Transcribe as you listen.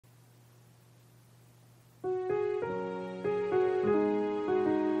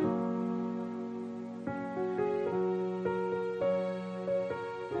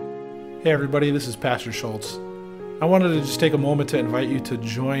Hey everybody, this is Pastor Schultz. I wanted to just take a moment to invite you to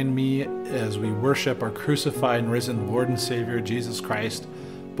join me as we worship our crucified and risen Lord and Savior, Jesus Christ,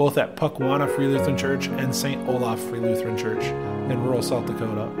 both at Puckwana Free Lutheran Church and St. Olaf Free Lutheran Church in rural South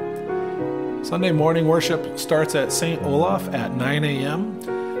Dakota. Sunday morning worship starts at St. Olaf at 9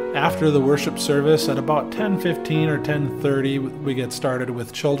 a.m. After the worship service at about 10:15 or 10:30, we get started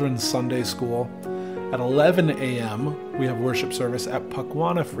with Children's Sunday School. At 11 a.m., we have worship service at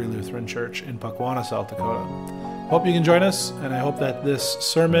Puckwana Free Lutheran Church in Puckwana, South Dakota. Hope you can join us, and I hope that this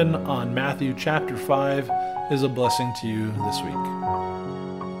sermon on Matthew chapter 5 is a blessing to you this week.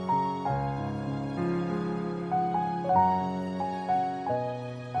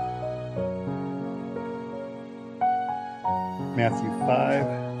 Matthew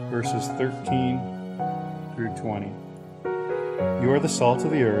 5, verses 13 through 20. You are the salt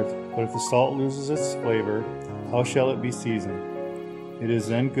of the earth, but if the salt loses its flavor, how shall it be seasoned? It is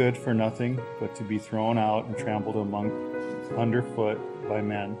then good for nothing but to be thrown out and trampled underfoot by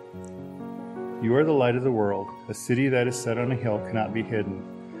men. You are the light of the world. A city that is set on a hill cannot be hidden,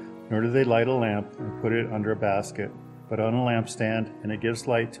 nor do they light a lamp and put it under a basket, but on a lampstand, and it gives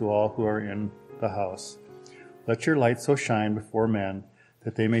light to all who are in the house. Let your light so shine before men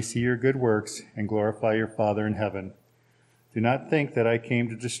that they may see your good works and glorify your Father in heaven. Do not think that I came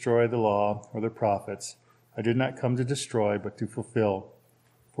to destroy the law or the prophets. I did not come to destroy, but to fulfill.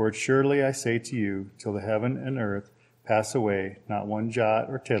 For surely I say to you, till the heaven and earth pass away, not one jot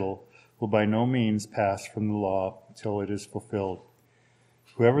or tittle will by no means pass from the law till it is fulfilled.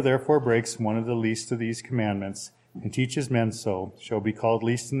 Whoever therefore breaks one of the least of these commandments and teaches men so shall be called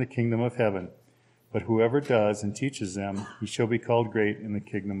least in the kingdom of heaven. But whoever does and teaches them, he shall be called great in the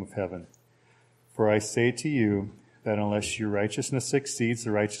kingdom of heaven. For I say to you that unless your righteousness exceeds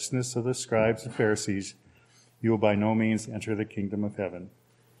the righteousness of the scribes and Pharisees, you will by no means enter the kingdom of heaven.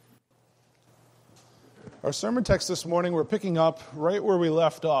 Our sermon text this morning, we're picking up right where we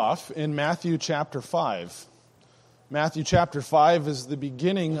left off in Matthew chapter 5. Matthew chapter 5 is the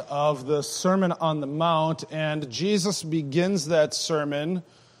beginning of the Sermon on the Mount, and Jesus begins that sermon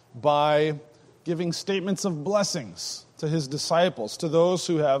by giving statements of blessings to his disciples, to those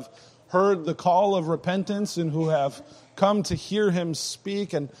who have heard the call of repentance and who have come to hear him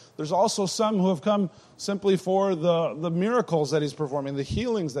speak. And there's also some who have come simply for the miracles that he's performing, the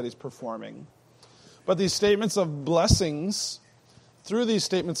healings that he's performing. But these statements of blessings, through these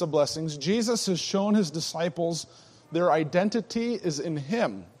statements of blessings, Jesus has shown his disciples their identity is in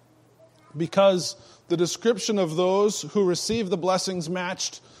him, because the description of those who received the blessings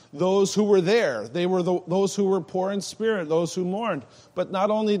matched those who were there. They were those who were poor in spirit, those who mourned. But not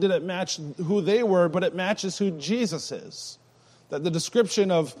only did it match who they were, but it matches who Jesus is. That the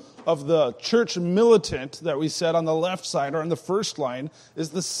description of the church militant that we said on the left side or on the first line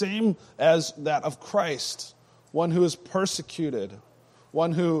is the same as that of Christ. One who is persecuted,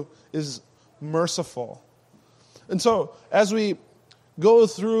 one who is merciful. And so as we go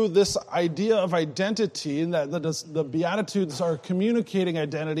through this idea of identity and that the Beatitudes are communicating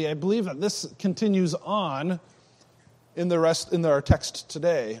identity, I believe that this continues on in our text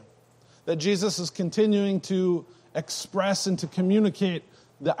today. That Jesus is continuing to express and to communicate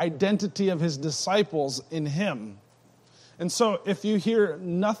the identity of his disciples in him. And so if you hear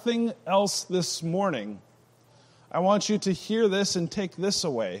nothing else this morning, I want you to hear this and take this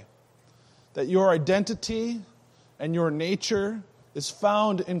away. That your identity and your nature is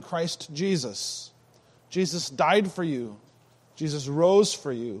found in Christ Jesus. Jesus died for you. Jesus rose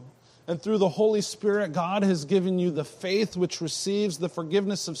for you. And through the Holy Spirit, God has given you the faith which receives the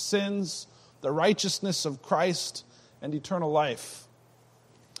forgiveness of sins, the righteousness of Christ, and eternal life.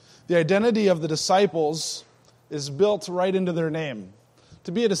 The identity of the disciples is built right into their name.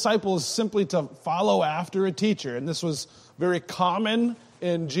 To be a disciple is simply to follow after a teacher. And this was very common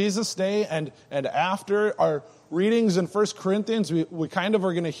in Jesus' day and after. Our readings in 1 Corinthians, we kind of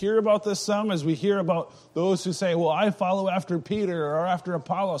are going to hear about this some as we hear about those who say, well, I follow after Peter or after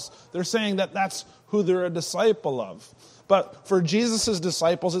Apollos. They're saying that that's who they're a disciple of. But for Jesus'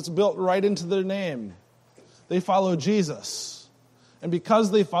 disciples, it's built right into their name. They follow Jesus. And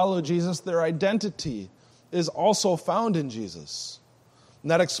because they follow Jesus, their identity is also found in Jesus.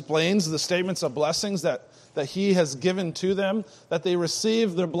 And that explains the statements of blessings that he has given to them, that they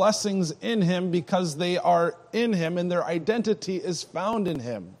receive their blessings in him because they are in him and their identity is found in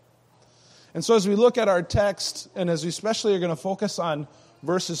him. And so as we look at our text, and as we especially are going to focus on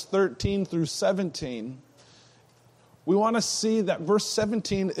verses 13 through 17, we want to see that verse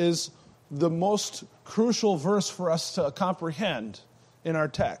 17 is the most crucial verse for us to comprehend in our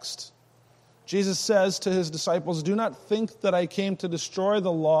text. Jesus says to his disciples, "Do not think that I came to destroy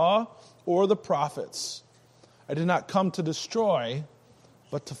the law or the prophets. I did not come to destroy,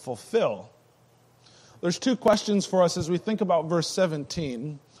 but to fulfill. There's two questions for us as we think about verse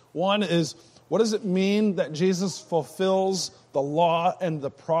 17. One is, what does it mean that Jesus fulfills the law and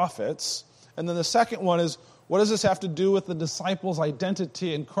the prophets? And then the second one is, what does this have to do with the disciples'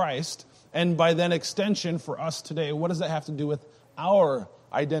 identity in Christ? And by then extension for us today, what does that have to do with our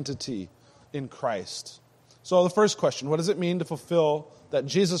identity in Christ? So the first question, what does it mean to fulfill, that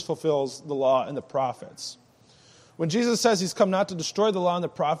Jesus fulfills the law and the prophets? When Jesus says he's come not to destroy the law and the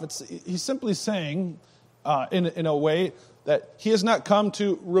prophets, he's simply saying, in a way, that he has not come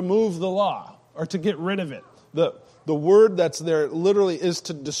to remove the law or to get rid of it. The word that's there literally is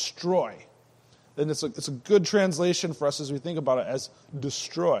to destroy. And it's a good translation for us as we think about it as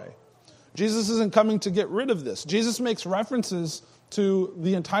destroy. Jesus isn't coming to get rid of this. Jesus makes references to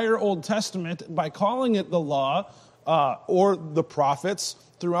the entire Old Testament by calling it the law or the prophets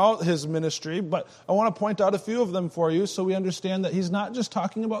throughout his ministry. But I want to point out a few of them for you so we understand that he's not just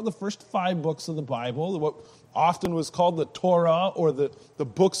talking about the first 5 books of the Bible, what often was called the Torah or the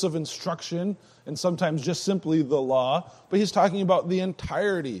books of instruction, and sometimes just simply the law. But he's talking about the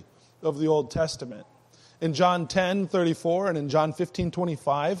entirety of the Old Testament. In John 10:34 and in John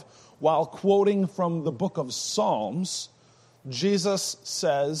 15:25, while quoting from the book of Psalms, Jesus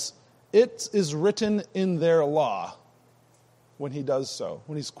says, "It is written in their law," when he does so.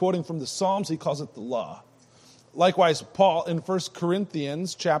 When he's quoting from the Psalms, he calls it the law. Likewise, Paul in 1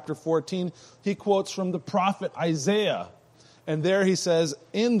 Corinthians chapter 14, he quotes from the prophet Isaiah. And there he says,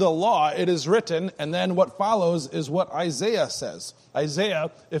 in the law it is written, and then what follows is what Isaiah says. Isaiah,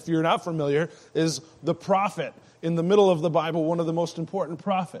 if you're not familiar, is the prophet in the middle of the Bible, one of the most important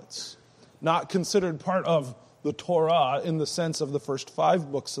prophets. Not considered part of the Torah in the sense of the first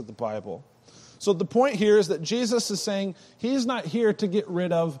 5 books of the Bible. So the point here is that Jesus is saying he's not here to get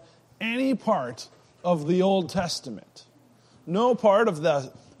rid of any part of the Old Testament. No part of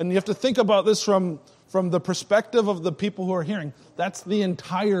that. And you have to think about this from the perspective of the people who are hearing. That's the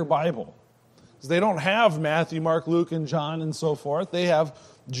entire Bible. Because they don't have Matthew, Mark, Luke, and John, and so forth. They have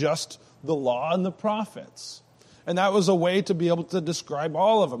just the law and the prophets. And that was a way to be able to describe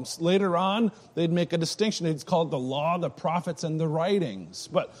all of them. Later on, they'd make a distinction. It's called the law, the prophets, and the writings.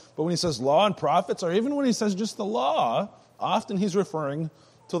 But when he says law and prophets, or even when he says just the law, often he's referring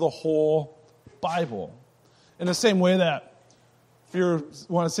to the whole Bible. In the same way that if you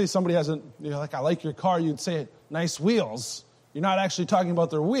want to say somebody has I like your car, you'd say nice wheels. You're not actually talking about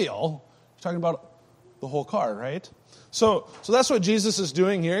their wheel. You're talking about the whole car, right? So that's what Jesus is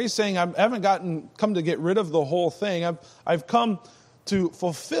doing here. He's saying, I haven't come to get rid of the whole thing. I've come to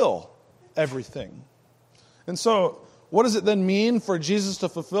fulfill everything. And so what does it then mean for Jesus to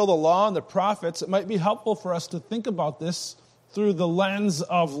fulfill the law and the prophets? It might be helpful for us to think about this through the lens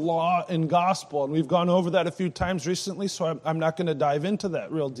of law and gospel. And we've gone over that a few times recently, so I'm not going to dive into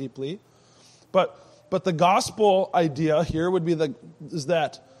that real deeply. But the gospel idea here would be is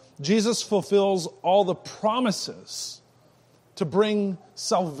that Jesus fulfills all the promises to bring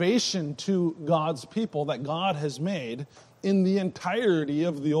salvation to God's people that God has made in the entirety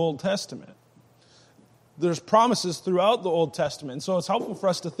of the Old Testament. There's promises throughout the Old Testament, so it's helpful for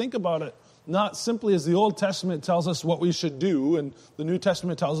us to think about it not simply as the Old Testament tells us what we should do and the New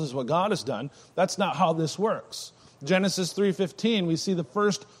Testament tells us what God has done. That's not how this works. Genesis 3:15, we see the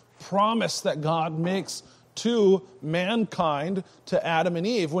first promise that God makes to mankind, to Adam and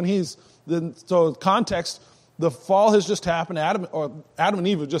Eve. So context, the fall has just happened. Adam and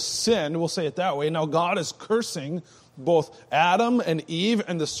Eve have just sinned, we'll say it that way. Now God is cursing both Adam and Eve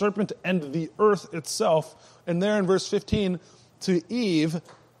and the serpent and the earth itself. And there in verse 15, to Eve,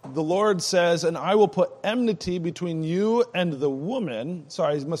 the Lord says, and I will put enmity between you and the woman.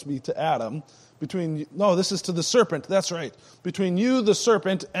 Sorry, it must be to Adam. This is to the serpent. That's right. Between you, the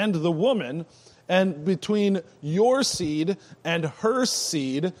serpent, and the woman, and between your seed and her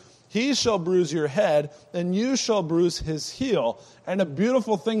seed, he shall bruise your head, and you shall bruise his heel. And a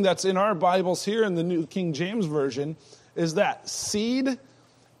beautiful thing that's in our Bibles here in the New King James Version is that seed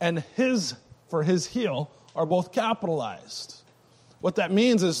and his for his heel are both capitalized. What that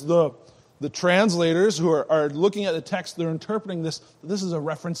means is the translators who are looking at the text, they're interpreting this. This is a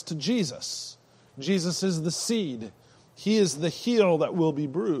reference to Jesus. Jesus is the seed. He is the heel that will be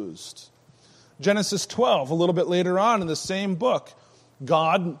bruised. Genesis 12, a little bit later on in the same book,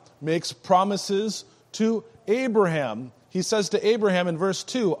 God makes promises to Abraham. He says to Abraham in verse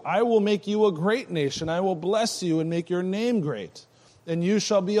 2, I will make you a great nation. I will bless you and make your name great, and you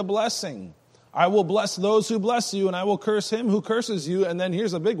shall be a blessing. I will bless those who bless you, and I will curse him who curses you. And then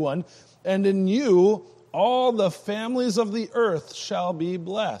here's a big one. And in you, all the families of the earth shall be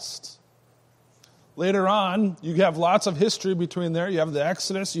blessed. Later on, you have lots of history between there. You have the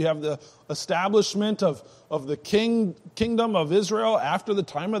Exodus, you have the establishment of the kingdom of Israel after the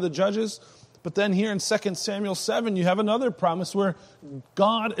time of the judges. But then here in 2 Samuel 7, you have another promise where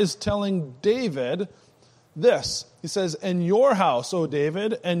God is telling David this. He says, "And your house, O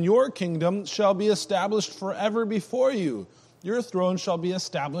David, and your kingdom shall be established forever before you. Your throne shall be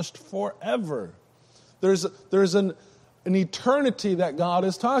established forever." There's an eternity that God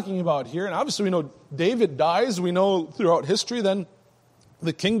is talking about here. And obviously we know David dies. We know throughout history then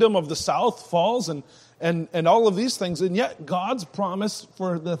the kingdom of the south falls and all of these things. And yet God's promise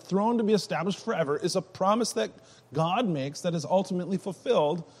for the throne to be established forever is a promise that God makes that is ultimately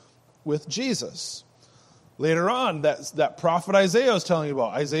fulfilled with Jesus. Later on, that prophet Isaiah is telling you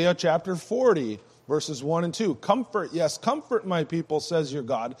about, Isaiah chapter 40, verses 1 and 2. "Comfort, yes, comfort my people, says your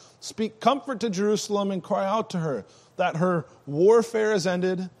God. Speak comfort to Jerusalem and cry out to her, that her warfare is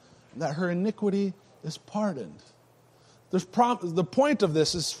ended, and that her iniquity is pardoned." The point of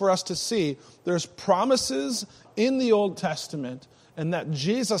this is for us to see there's promises in the Old Testament, and that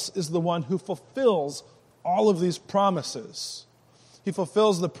Jesus is the one who fulfills all of these promises. He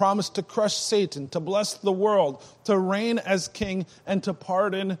fulfills the promise to crush Satan, to bless the world, to reign as king, and to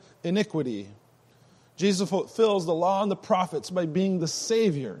pardon iniquity. Jesus fulfills the law and the prophets by being the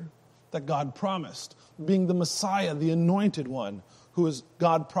Savior that God promised, being the Messiah, the anointed one, who is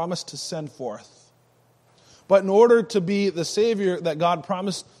God promised to send forth. But in order to be the Savior that God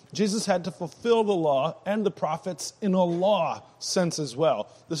promised, Jesus had to fulfill the law and the prophets in a law sense as well.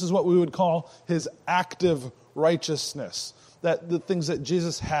 This is what we would call his active righteousness, that the things that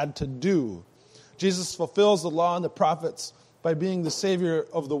Jesus had to do. Jesus fulfills the law and the prophets by being the Savior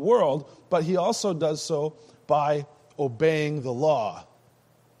of the world, but he also does so by obeying the law.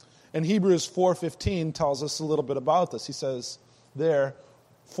 And Hebrews 4:15 tells us a little bit about this. He says there,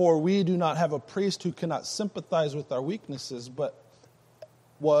 "For we do not have a priest who cannot sympathize with our weaknesses, but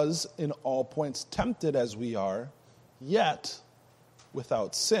was in all points tempted as we are, yet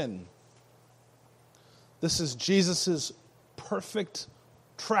without sin." This is Jesus' perfect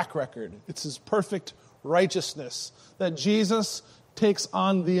track record. It's his perfect righteousness, that Jesus takes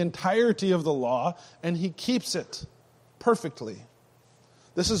on the entirety of the law and he keeps it perfectly.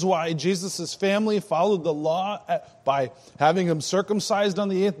 This is why Jesus' family followed the law by having him circumcised on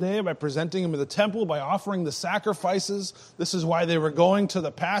the 8th day, by presenting him in the temple, by offering the sacrifices. This is why they were going to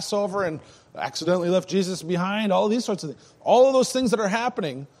the Passover and accidentally left Jesus behind, all these sorts of things. All of those things that are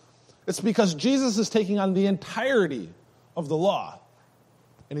happening, it's because Jesus is taking on the entirety of the law,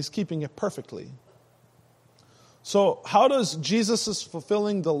 and he's keeping it perfectly. So how does Jesus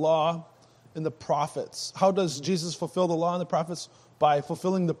fulfilling the law and the prophets, how does Jesus fulfill the law and the prophets? By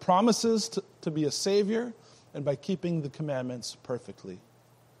fulfilling the promises to be a Savior and by keeping the commandments perfectly.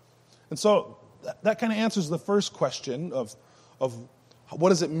 And so that kind of answers the first question of what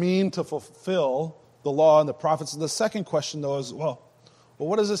does it mean to fulfill the law and the prophets. And the second question, though, is, well,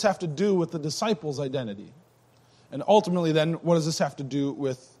 what does this have to do with the disciples' identity? And ultimately, then, what does this have to do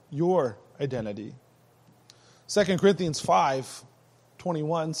with your identity? 2 Corinthians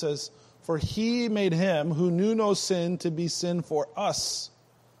 5:21 says, "For he made him who knew no sin to be sin for us,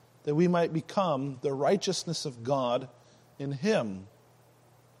 that we might become the righteousness of God in him."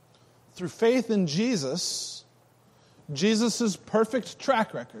 Through faith in Jesus, Jesus' perfect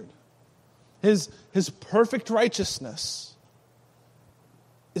track record, his perfect righteousness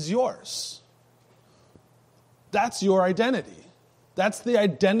is yours. That's your identity. That's the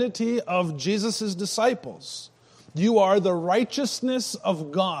identity of Jesus' disciples. You are the righteousness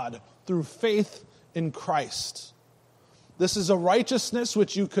of God through faith in Christ. This is a righteousness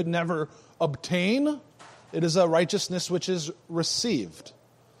which you could never obtain. It is a righteousness which is received.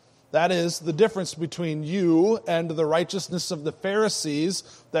 That is the difference between you and the righteousness of the Pharisees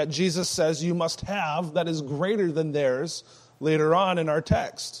that Jesus says you must have, that is greater than theirs later on in our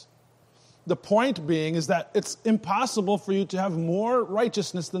text. The point being is that it's impossible for you to have more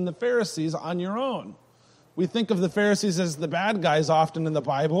righteousness than the Pharisees on your own. We think of the Pharisees as the bad guys often in the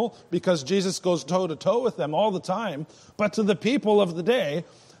Bible because Jesus goes toe-to-toe with them all the time. But to the people of the day,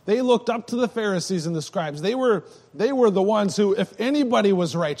 they looked up to the Pharisees and the scribes. They were the ones who, if anybody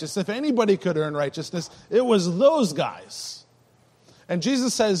was righteous, if anybody could earn righteousness, it was those guys. And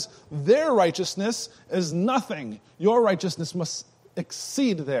Jesus says, their righteousness is nothing. Your righteousness must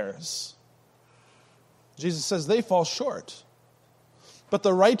exceed theirs. Jesus says they fall short. But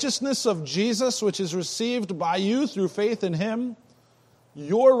the righteousness of Jesus, which is received by you through faith in him,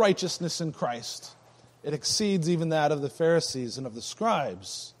 your righteousness in Christ, it exceeds even that of the Pharisees and of the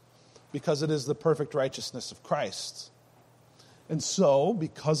scribes, because it is the perfect righteousness of Christ. And so,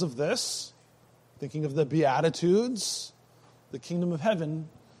 because of this, Thinking of the Beatitudes, the kingdom of heaven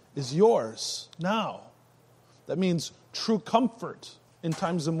is yours now. That means true comfort in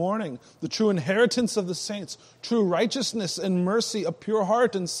times of mourning, the true inheritance of the saints, true righteousness and mercy, a pure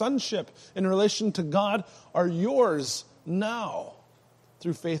heart and sonship in relation to God are yours now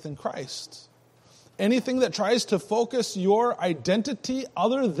through faith in Christ. Anything that tries to focus your identity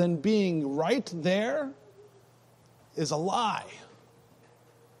other than being right there is a lie.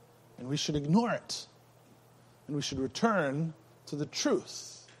 And we should ignore it. And we should return to the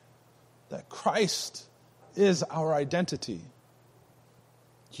truth that Christ is our identity.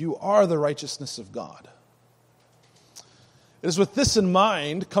 You are the righteousness of God. It is with this in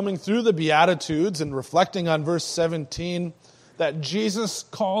mind, coming through the Beatitudes and reflecting on verse 17, that Jesus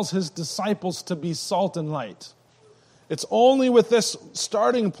calls his disciples to be salt and light. It's only with this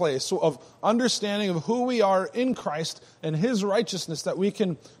starting place of understanding of who we are in Christ and his righteousness that we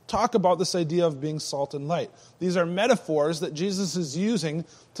can talk about this idea of being salt and light. These are metaphors that Jesus is using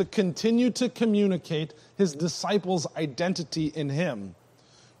to continue to communicate his disciples' identity in him.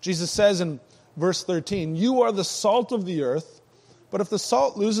 Jesus says in verse 13, "You are the salt of the earth, but if the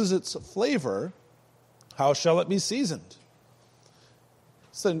salt loses its flavor, how shall it be seasoned?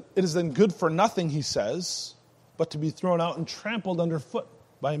 So it is then good for nothing," he says, "but to be thrown out and trampled underfoot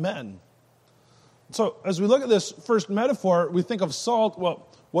by men." So as we look at this first metaphor, we think of salt. Well,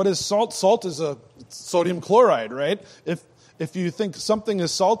 what is salt? Salt is a sodium chloride, right? If you think something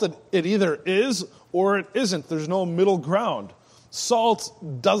is salted, it either is or it isn't. There's no middle ground. Salt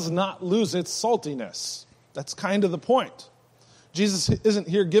does not lose its saltiness. That's kind of the point. Jesus isn't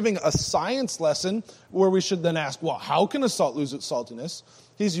here giving a science lesson where we should then ask, well, how can a salt lose its saltiness?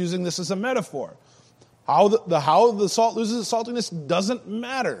 He's using this as a metaphor. How the salt loses its saltiness doesn't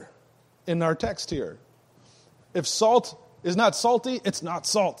matter in our text here. If salt is not salty, it's not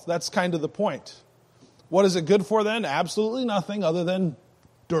salt. That's kind of the point. What is it good for then? Absolutely nothing other than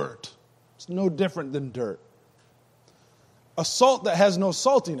dirt. It's no different than dirt. A salt that has no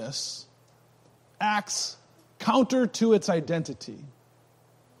saltiness acts counter to its identity.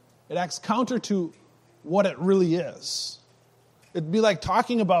 It acts counter to what it really is. It'd be like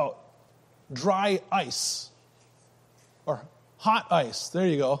talking about dry ice or hot ice. There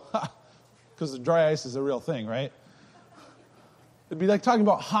you go. Because the dry ice is a real thing, right? It'd be like talking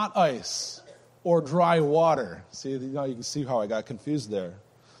about hot ice or dry water. See, now you can see how I got confused there.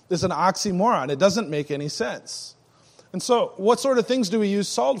 There's an oxymoron. It doesn't make any sense. And so, what sort of things do we use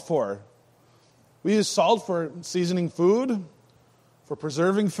salt for? We use salt for seasoning food, for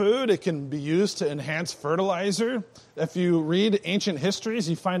preserving food. It can be used to enhance fertilizer. If you read ancient histories,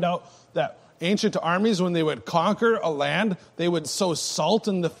 you find out that ancient armies, when they would conquer a land, they would sow salt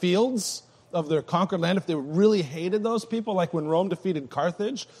in the fields of their conquered land. If they really hated those people, like when Rome defeated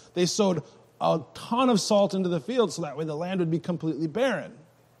Carthage, they sowed a ton of salt into the field so that way the land would be completely barren.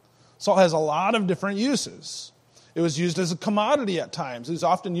 Salt has a lot of different uses. It was used as a commodity at times. It was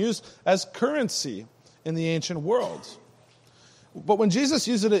often used as currency in the ancient world. But when Jesus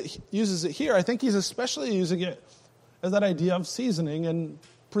uses it here, I think he's especially using it as that idea of seasoning and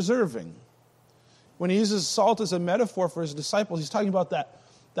preserving. When he uses salt as a metaphor for his disciples, he's talking about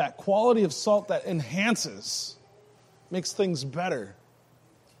that quality of salt that enhances, makes things better.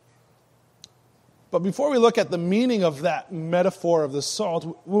 But before we look at the meaning of that metaphor of the salt,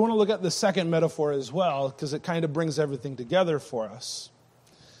 we want to look at the second metaphor as well, because it kind of brings everything together for us.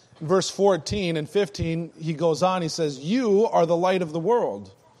 In verse 14 and 15, he goes on, he says, "You are the light of the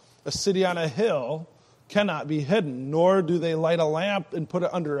world. A city on a hill cannot be hidden, nor do they light a lamp and put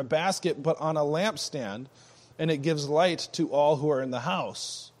it under a basket, but on a lampstand, and it gives light to all who are in the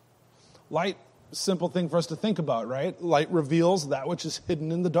house." Light, simple thing for us to think about, right? Light reveals that which is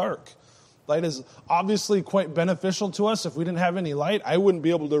hidden in the dark. Light is obviously quite beneficial to us. If we didn't have any light, I wouldn't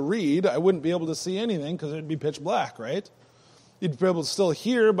be able to read. I wouldn't be able to see anything because it would be pitch black, right? You'd be able to still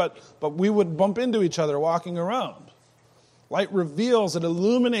hear, but we would bump into each other walking around. Light reveals, it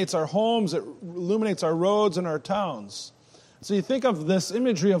illuminates our homes, it illuminates our roads and our towns. So you think of this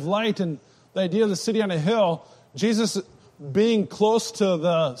imagery of light and the idea of the city on a hill, Jesus being close to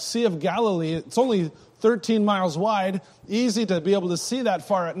the Sea of Galilee. It's only 13 miles wide, easy to be able to see that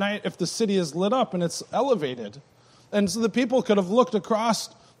far at night if the city is lit up and it's elevated. And so the people could have looked across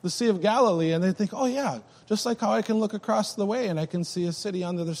the Sea of Galilee and they think, oh yeah, just like how I can look across the way and I can see a city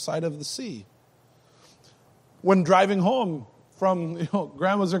on the other side of the sea. When driving home from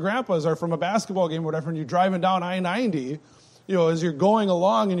grandma's or grandpa's or from a basketball game or whatever, and you're driving down I-90, as you're going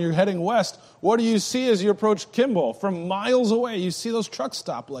along and you're heading west, what do you see as you approach Kimball? From miles away, you see those truck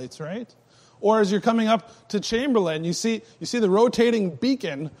stoplights, right? Or as you're coming up to Chamberlain, you see the rotating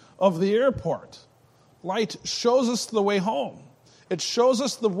beacon of the airport. light shows us the way home. It shows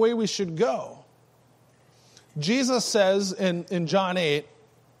us the way we should go. Jesus says in John 8,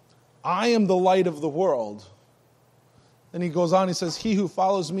 I am the light of the world. And he goes on, he says, he who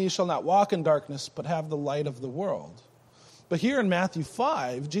follows me shall not walk in darkness, but have the light of the world. But here in Matthew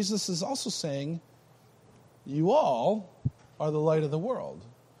 5, Jesus is also saying, you all are the light of the world.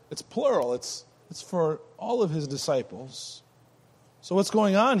 It's plural. It's for all of his disciples. So what's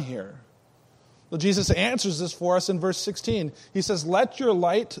going on here? Well, Jesus answers this for us in verse 16. He says, let your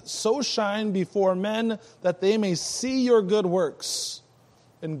light so shine before men that they may see your good works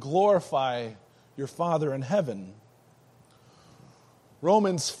and glorify your Father in heaven.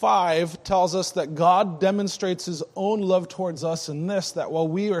 Romans 5 tells us that God demonstrates his own love towards us in this, that while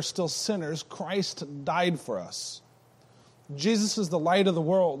we are still sinners, Christ died for us. Jesus is the light of the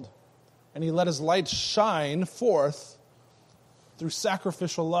world, and he let his light shine forth through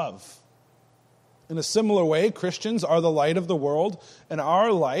sacrificial love. In a similar way, Christians are the light of the world, and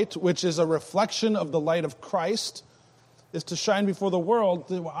our light, which is a reflection of the light of Christ, is to shine before the world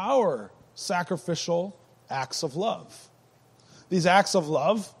through our sacrificial acts of love. These acts of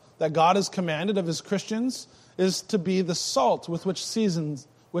love that God has commanded of his Christians is to be the salt with which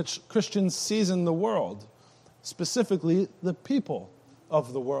Christians season the world, specifically the people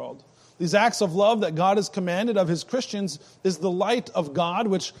of the world. These acts of love that God has commanded of his Christians is the light of God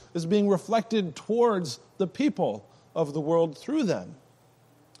which is being reflected towards the people of the world through them.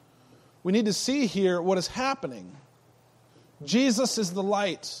 We need to see here what is happening. Jesus is the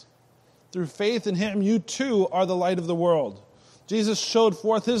light. Through faith in him, you too are the light of the world. Jesus showed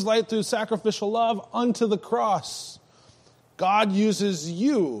forth his light through sacrificial love unto the cross. God uses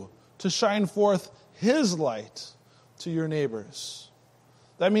you to shine forth his light to your neighbors.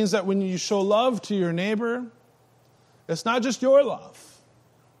 That means that when you show love to your neighbor, it's not just your love.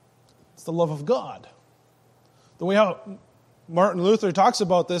 It's the love of God. The way how Martin Luther talks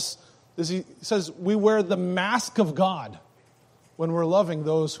about this is he says we wear the mask of God when we're loving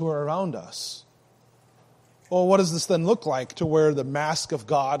those who are around us. Well, what does this then look like to wear the mask of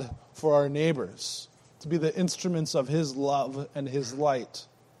God for our neighbors? To be the instruments of his love and his light?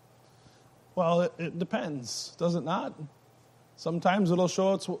 Well, it depends, does it not? Sometimes it'll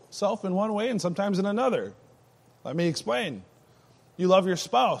show itself in one way and sometimes in another. Let me explain. You love your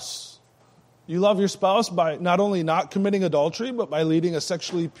spouse. You love your spouse by not only not committing adultery, but by leading a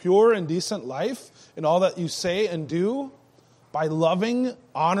sexually pure and decent life in all that you say and do, by loving,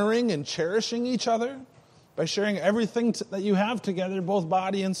 honoring, and cherishing each other, by sharing everything that you have together, both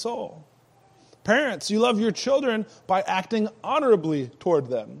body and soul. Parents, you love your children by acting honorably toward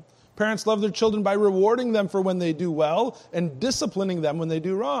them. Parents love their children by rewarding them for when they do well and disciplining them when they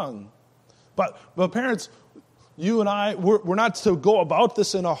do wrong. But parents, you and I, we're not to go about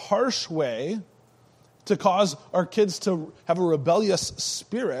this in a harsh way to cause our kids to have a rebellious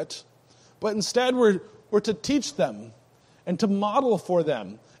spirit, but instead we're to teach them and to model for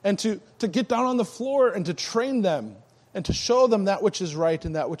them and to get down on the floor and to train them and to show them that which is right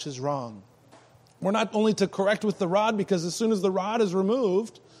and that which is wrong. We're not only to correct with the rod, because as soon as the rod is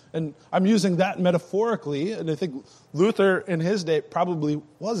removed, and I'm using that metaphorically, and I think Luther in his day probably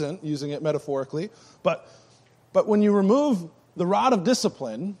wasn't using it metaphorically, but when you remove the rod of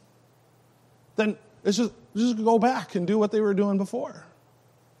discipline, then it's just go back and do what they were doing before.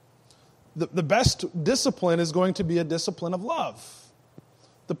 The best discipline is going to be a discipline of love.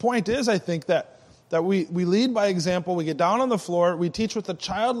 The point is, I think, that we lead by example, we get down on the floor, we teach with a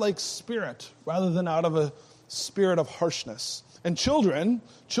childlike spirit rather than out of a spirit of harshness. And children,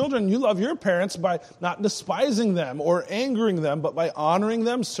 you love your parents by not despising them or angering them, but by honoring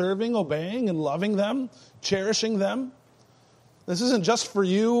them, serving, obeying, and loving them, cherishing them. This isn't just for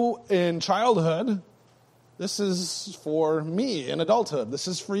you in childhood. This is for me in adulthood. This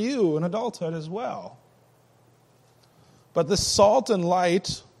is for you in adulthood as well. But this salt and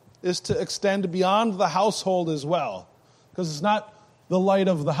light is to extend beyond the household as well. Because it's not the light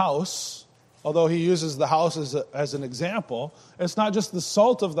of the house, although he uses the house as an example. It's not just the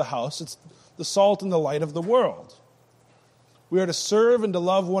salt of the house, it's the salt and the light of the world. We are to serve and to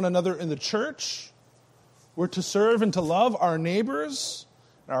love one another in the church. We're to serve and to love our neighbors,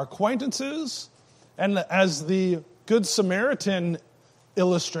 our acquaintances, and as the Good Samaritan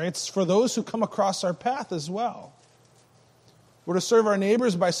illustrates, for those who come across our path as well. We're to serve our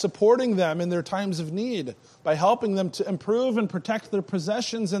neighbors by supporting them in their times of need, by helping them to improve and protect their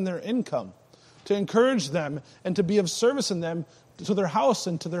possessions and their income, to encourage them and to be of service in them to their house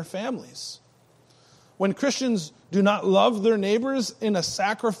and to their families. When Christians do not love their neighbors in a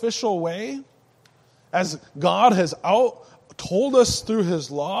sacrificial way, as God has told us through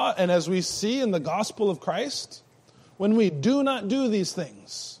his law, and as we see in the gospel of Christ, when we do not do these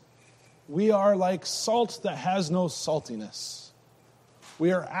things, we are like salt that has no saltiness.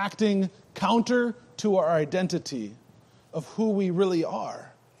 We are acting counter to our identity of who we really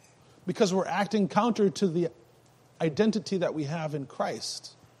are, because we're acting counter to the identity that we have in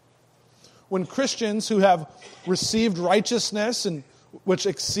Christ. When Christians who have received righteousness, and which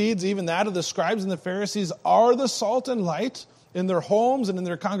exceeds even that of the scribes and the Pharisees, are the salt and light in their homes and in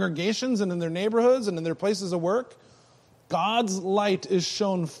their congregations and in their neighborhoods and in their places of work, God's light is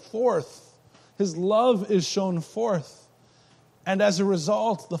shown forth. His love is shown forth. And as a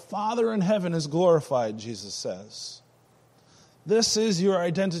result, the Father in heaven is glorified, Jesus says. This is your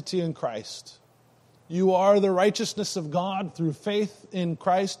identity in Christ. You are the righteousness of God through faith in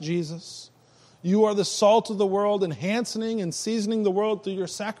Christ Jesus. You are the salt of the world, enhancing and seasoning the world through your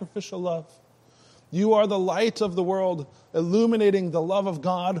sacrificial love. You are the light of the world, illuminating the love of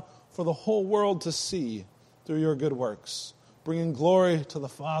God for the whole world to see through your good works, bringing glory to the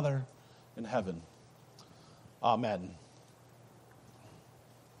Father in heaven. Amen.